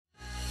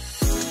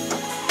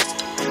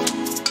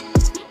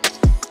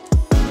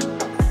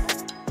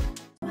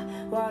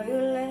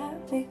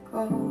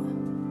go.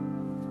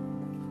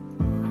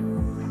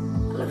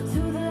 Look to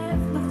the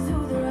left, look to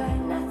the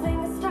right. Nothing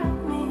can stop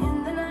me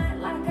in the night,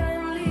 like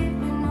I'm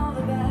leaving all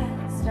the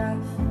bad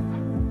stuff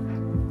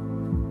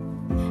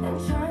and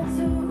trying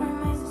to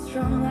remain so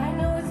strong. I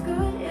know it's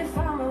good if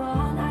I'm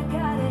alone. I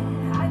got it,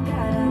 I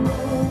gotta go,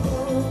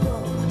 go, go.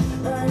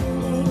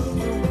 Running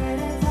to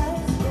better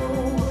times, go,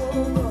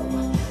 go, go.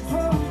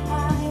 From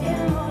my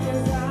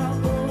emotions, I'll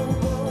go,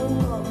 go,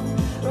 go.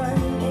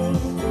 Running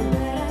to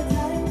better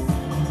times,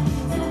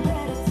 to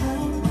better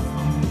times,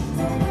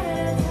 to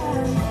better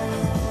times.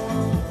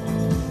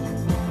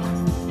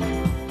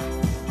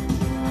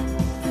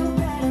 To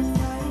better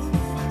times,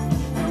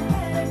 to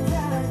better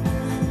times.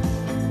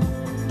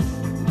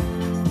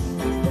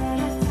 To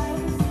better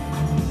times,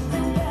 to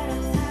better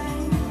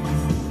times,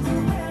 to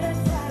better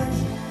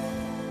times.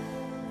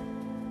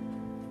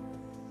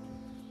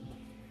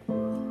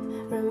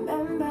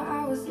 Remember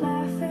I was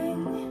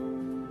laughing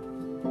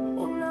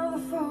in all the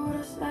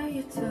photos that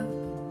you took,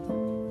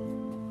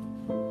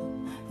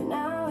 but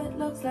now it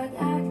looks like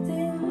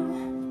acting,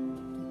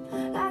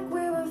 like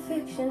we were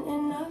fiction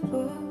in a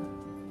book.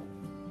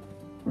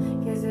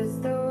 Guess it's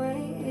the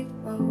way it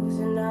goes,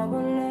 and I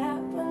will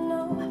never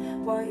know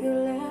why you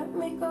let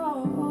me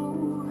go.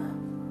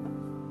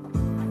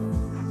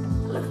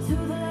 Look to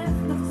the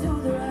left, look to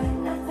the right.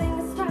 Nothing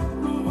can stop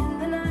me in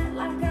the night,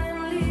 like I'm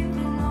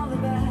leaving all the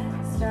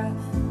bad stuff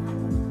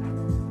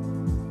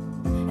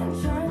and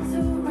trying to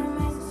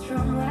remain so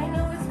strong. I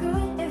know it's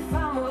good if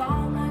I'm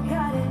alone. I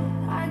got it,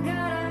 I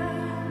gotta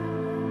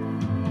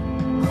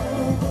go,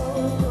 go,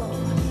 go.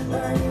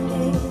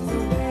 Running to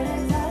better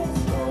times,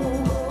 go,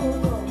 go,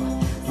 go.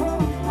 From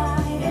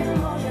my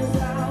emotions,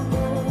 I'll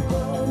go,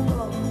 go, go.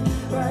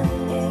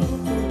 Running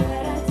to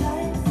better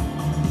times,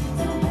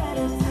 to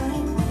better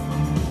times,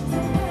 to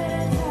better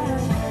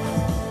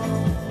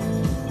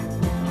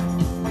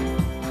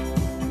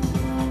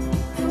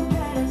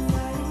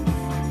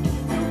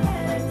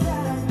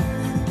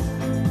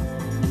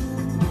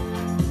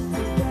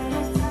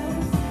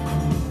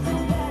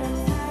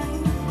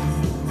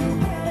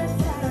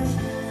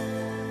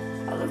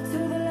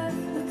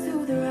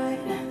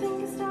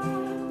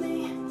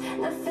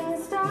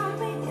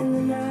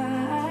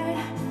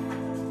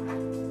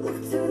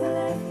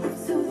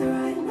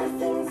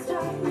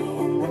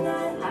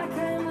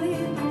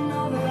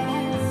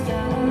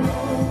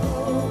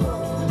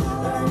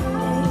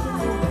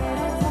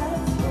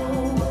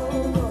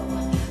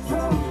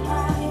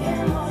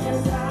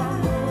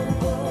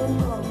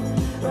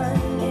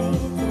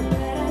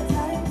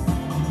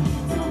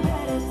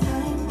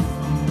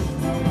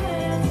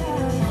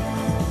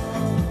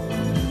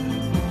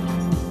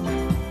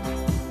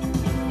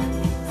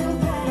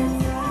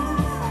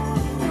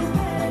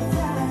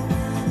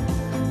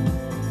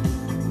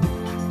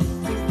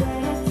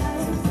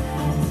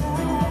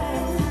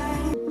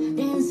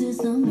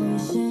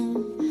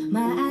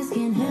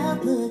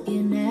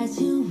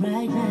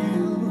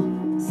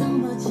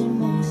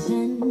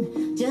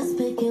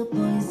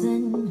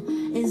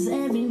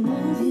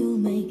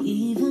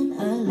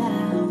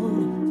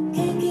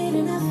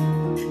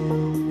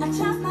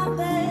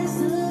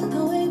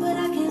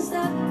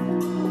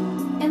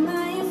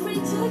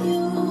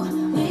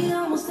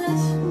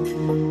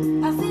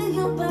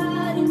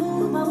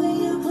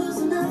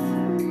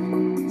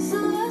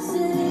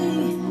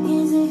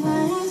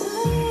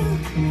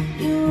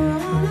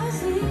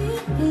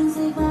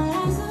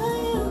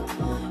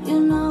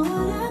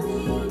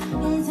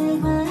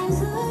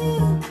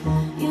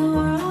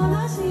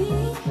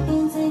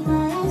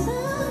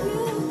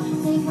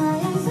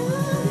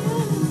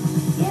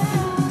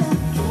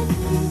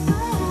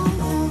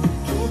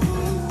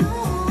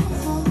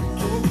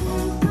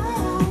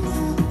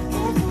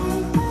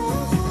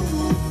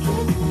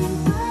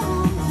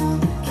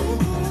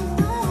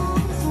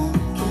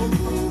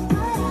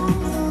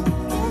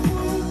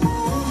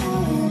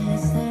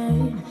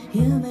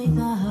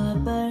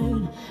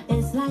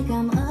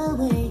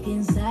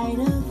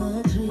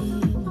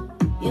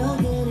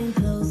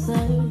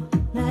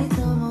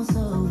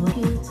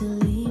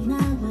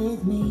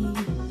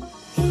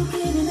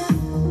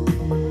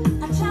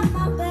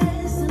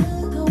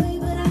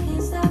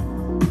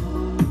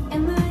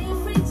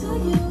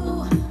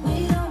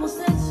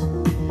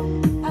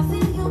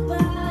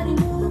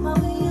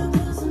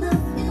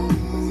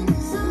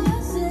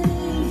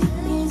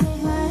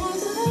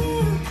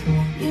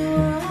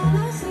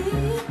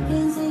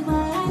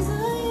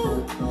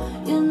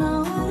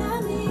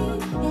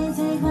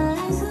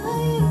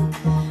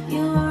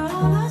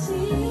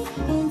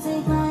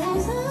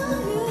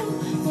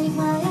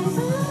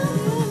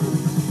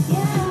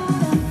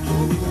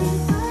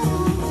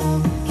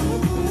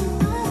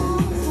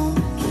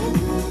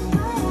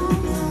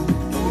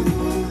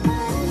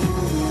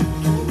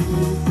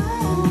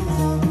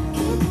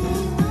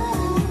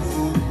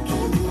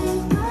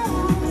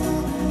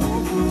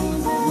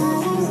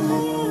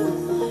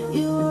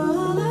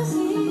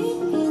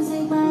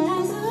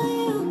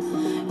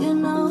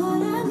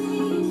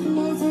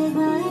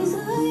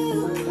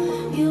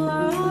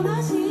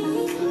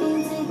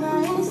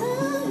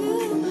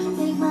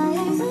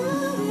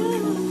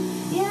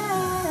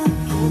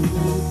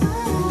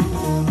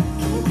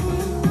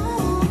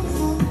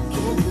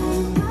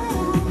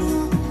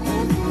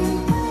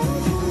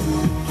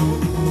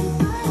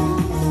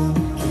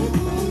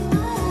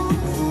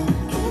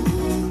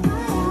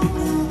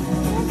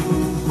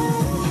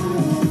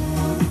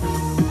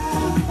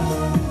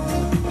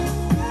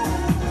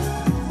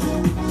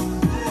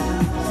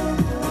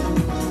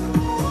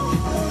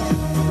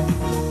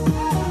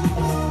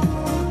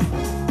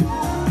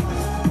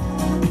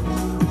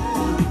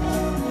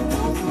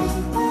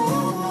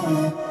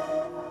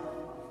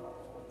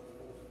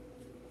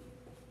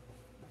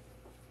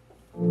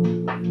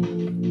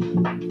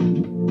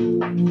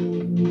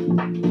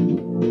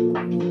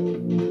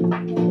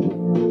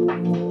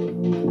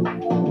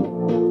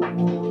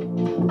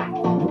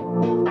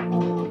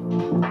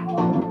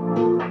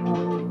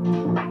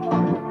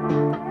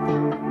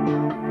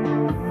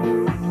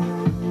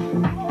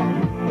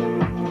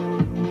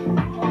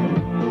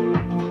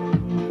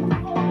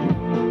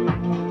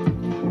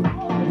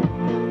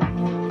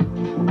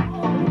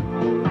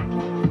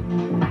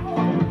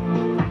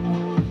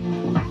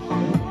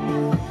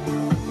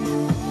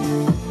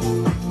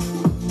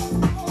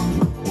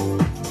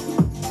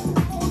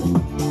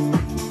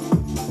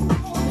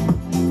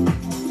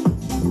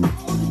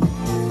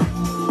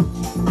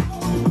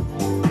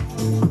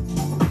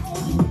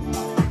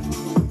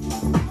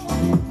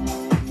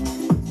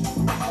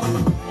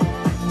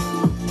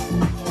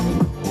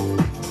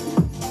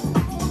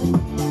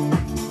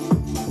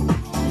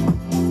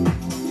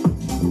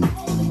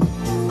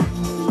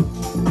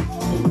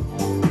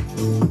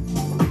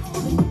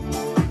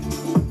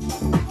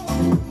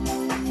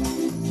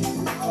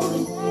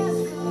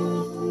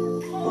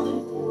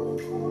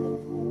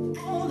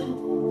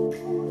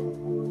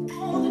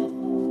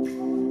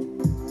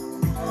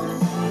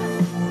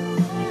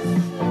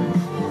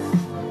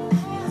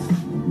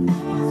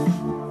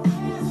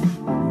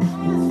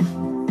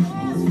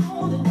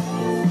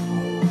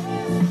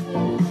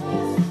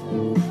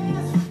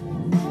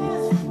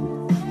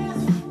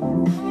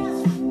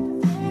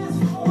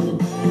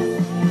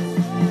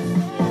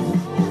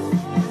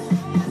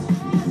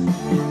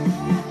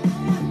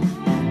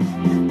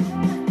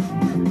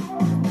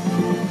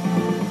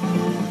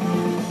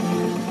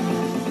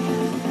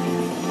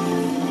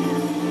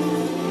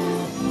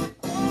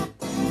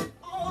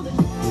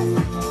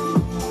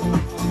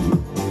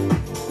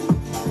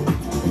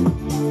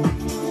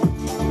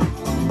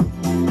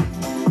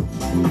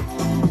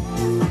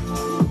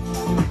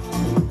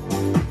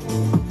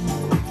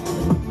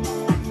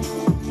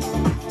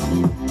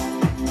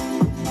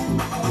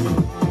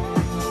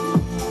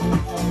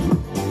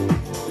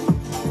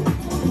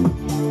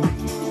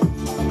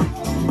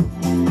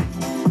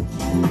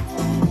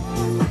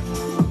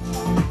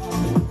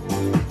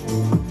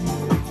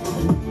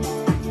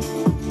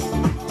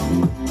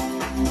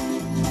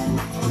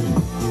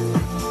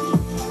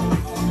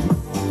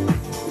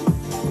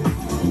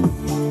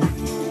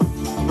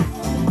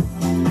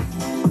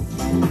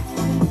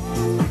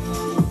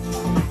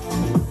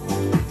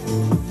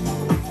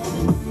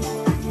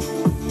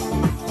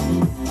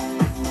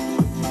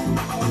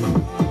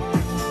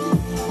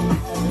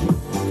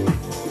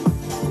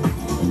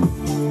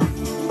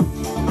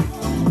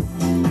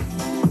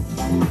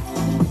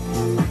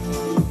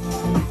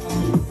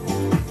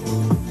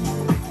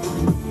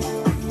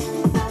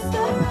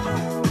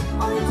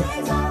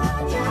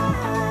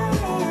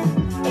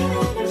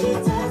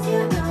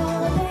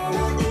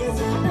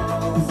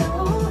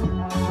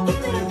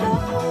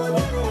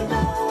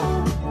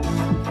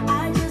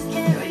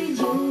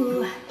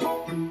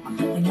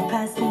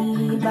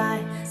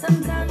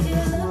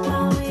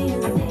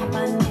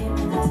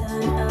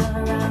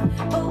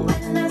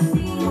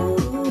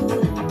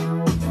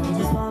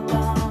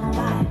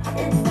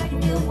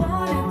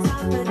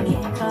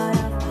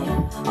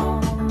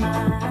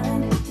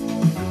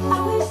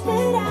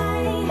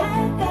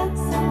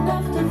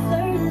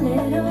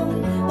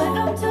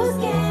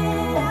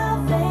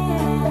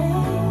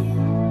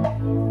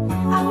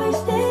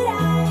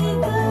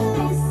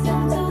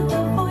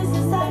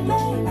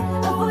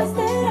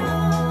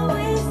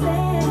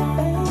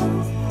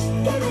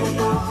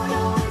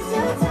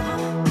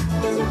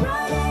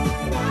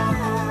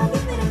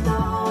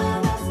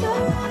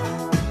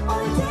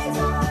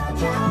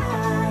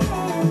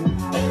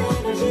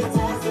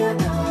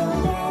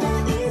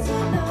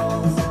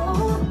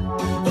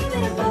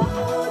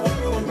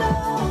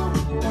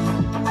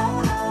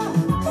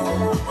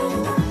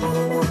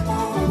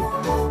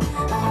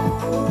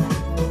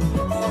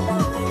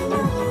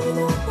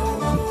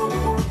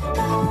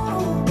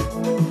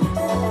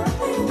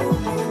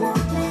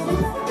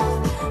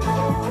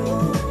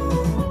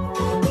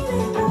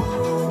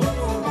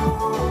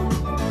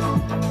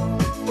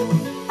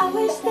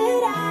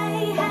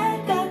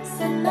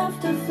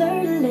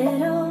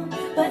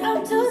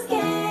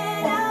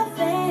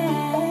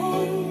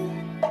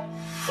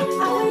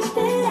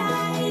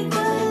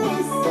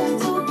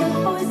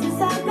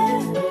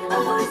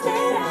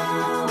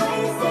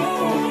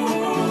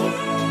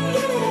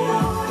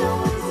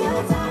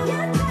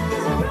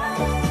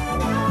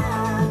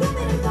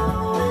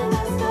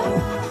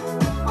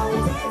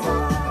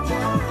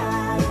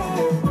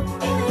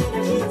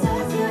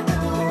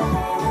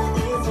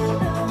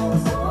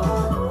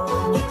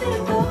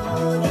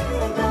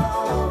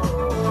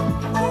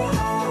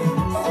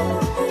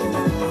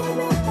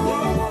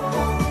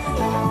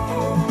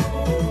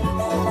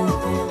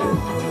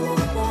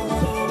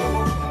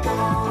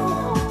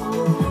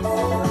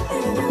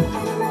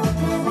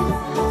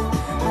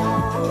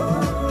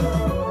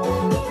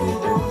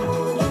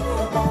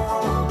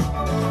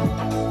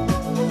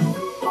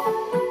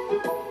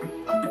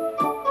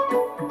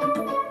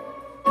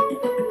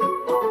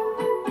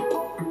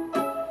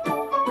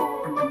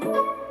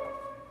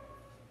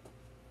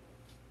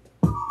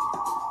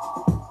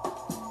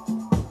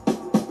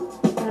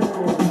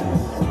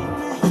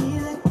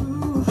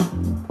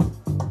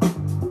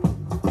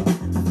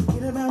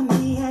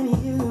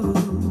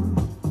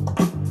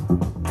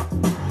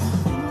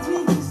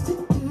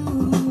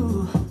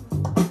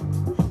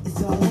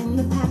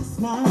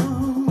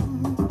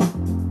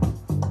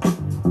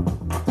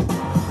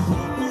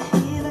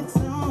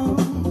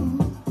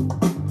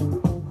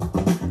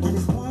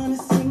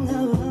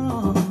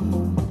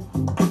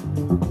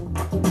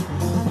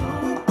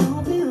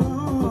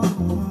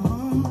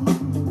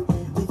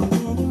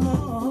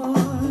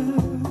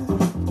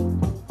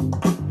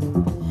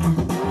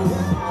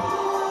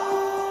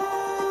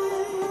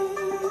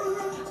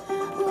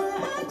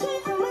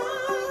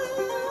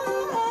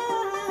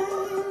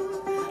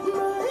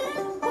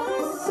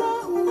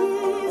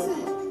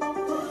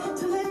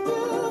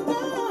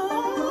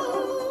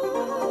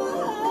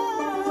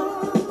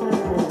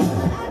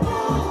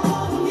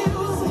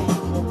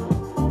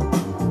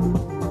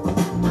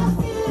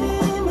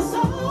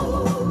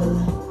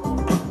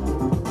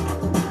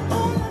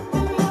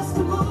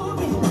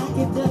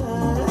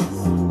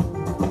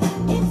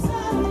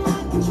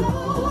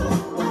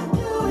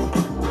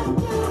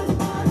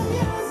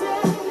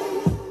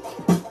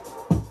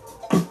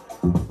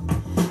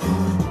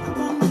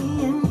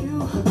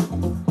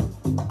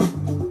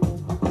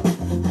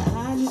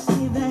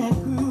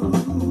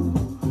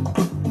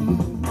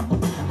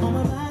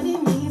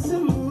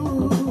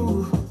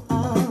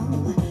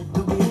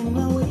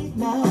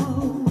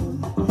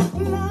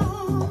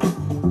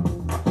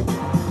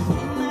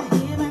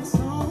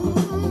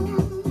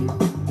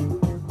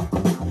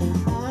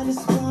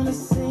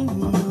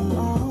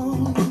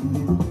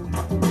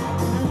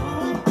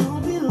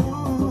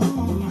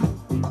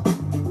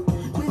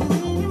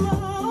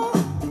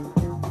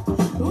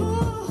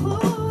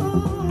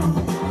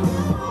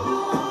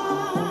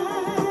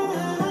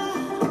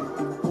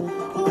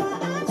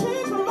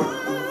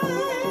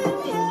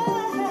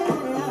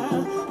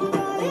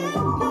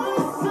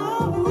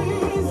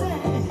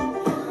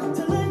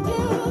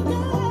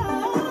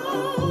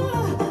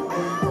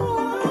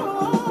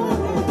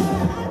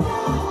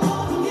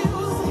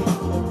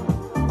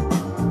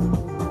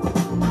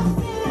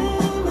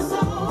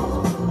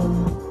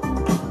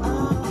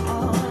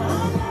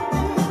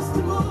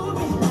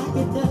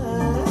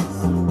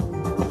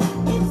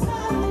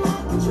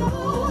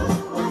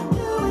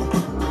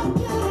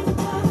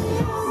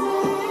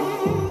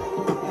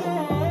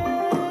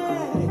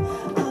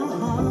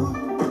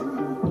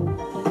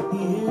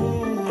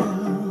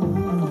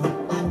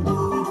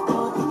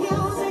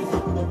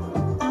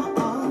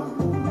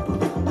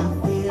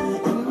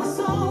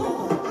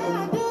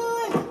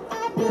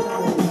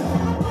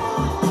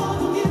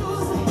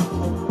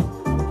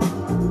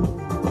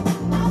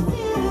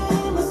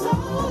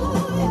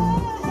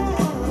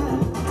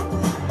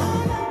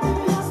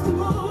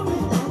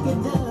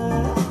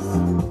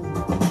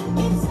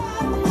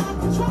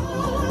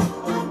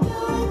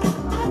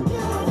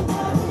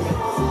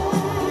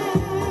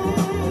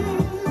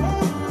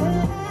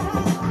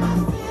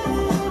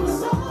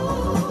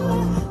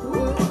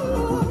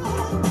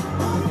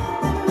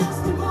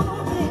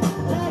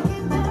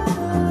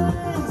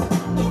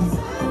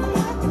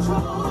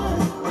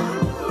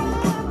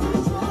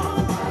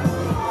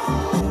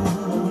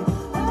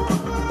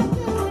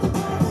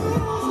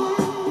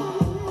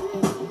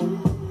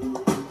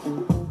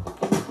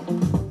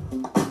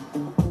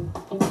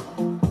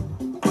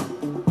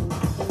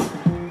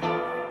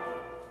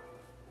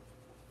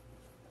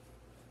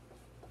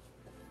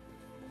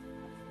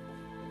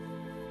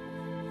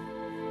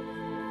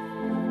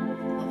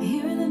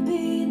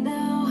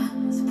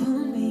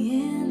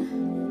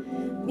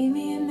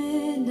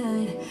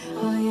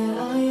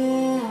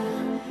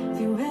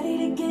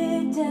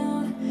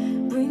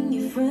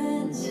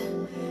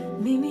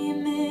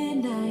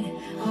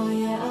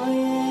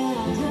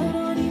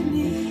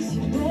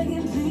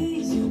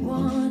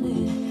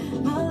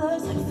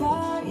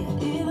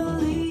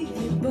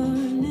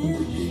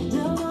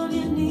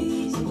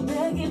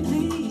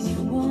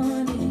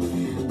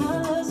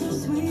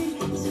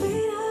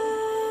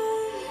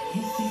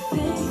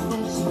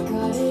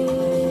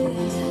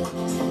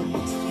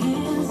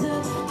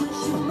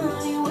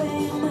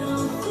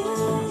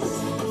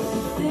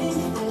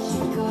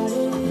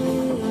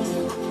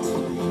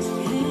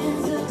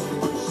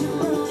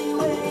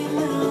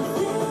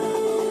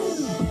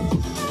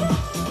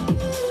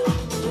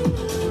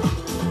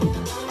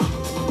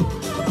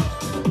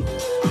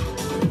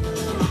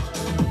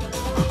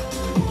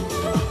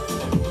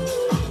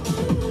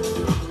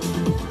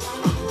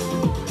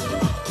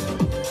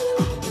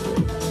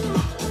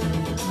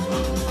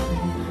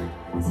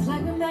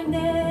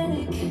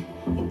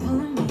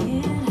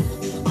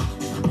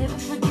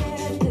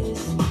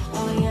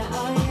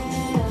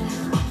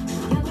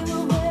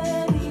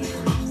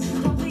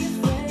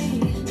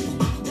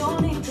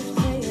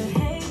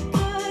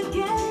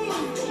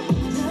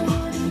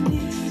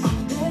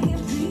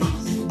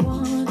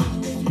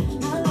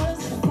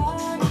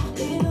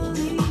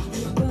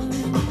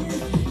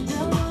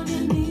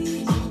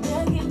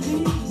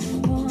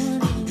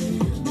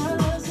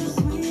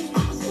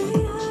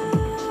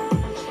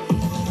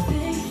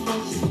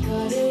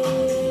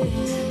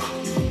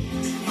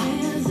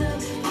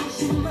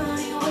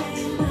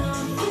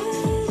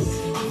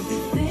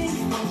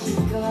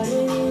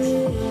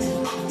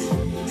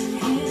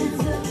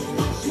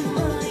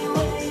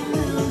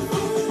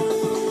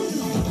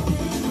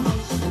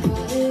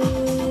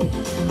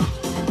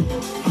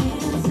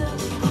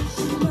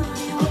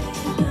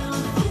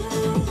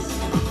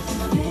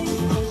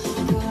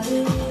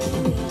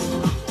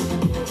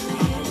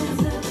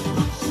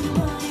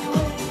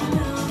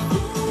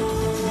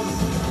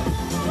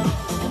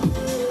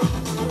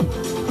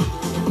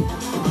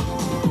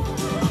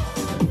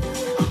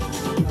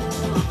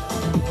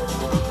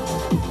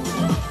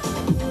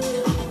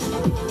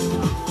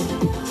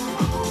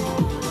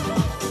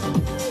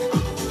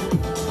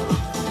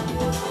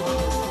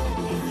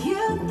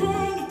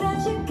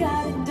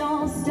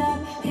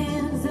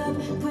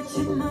put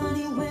your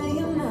money where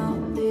your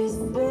mouth is,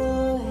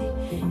 boy.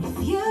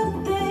 If you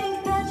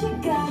think that you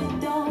got it,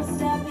 don't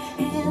stop.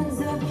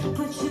 Hands up,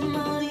 put your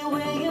money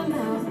where your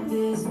mouth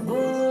is,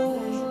 boy.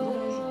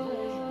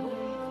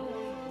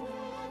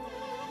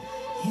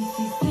 If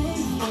you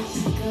think that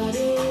you got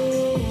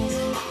it,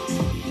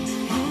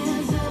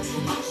 hands up,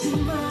 put your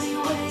money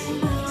where your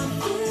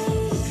mouth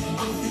is.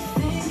 If you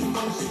think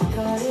that you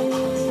got it,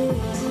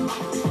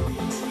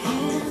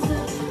 hands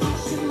up,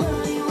 put your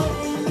money where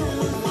your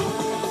mouth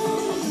is.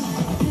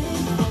 Think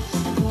that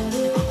you got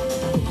it,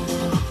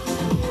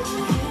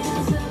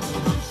 hands up,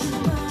 put your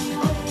money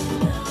where your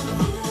mouth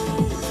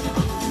is.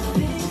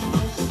 Think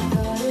that you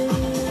got it,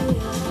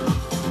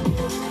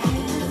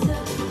 hands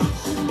up, put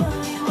your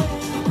money where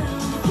your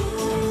mouth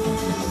is.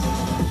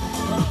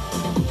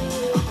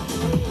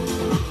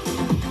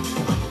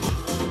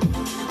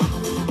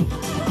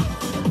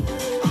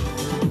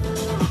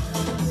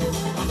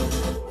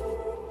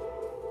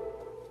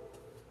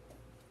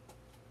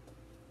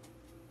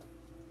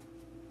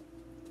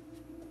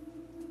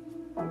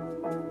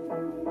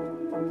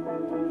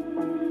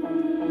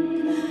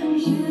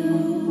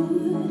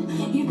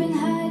 You've been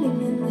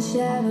hiding in the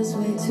shadows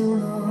way too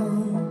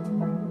long.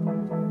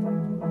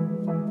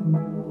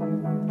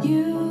 You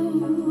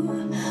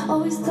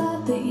always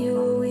thought that you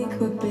were weak,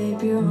 but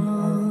babe, you're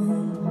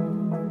wrong.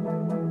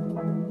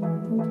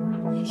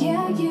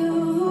 Yeah,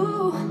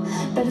 you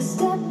better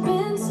step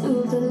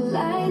into the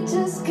light,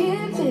 just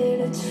give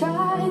it a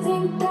try.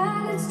 Think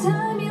that it's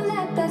time you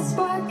let that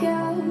spark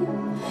out.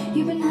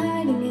 You've been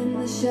hiding in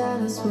the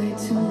shadows way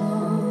too long.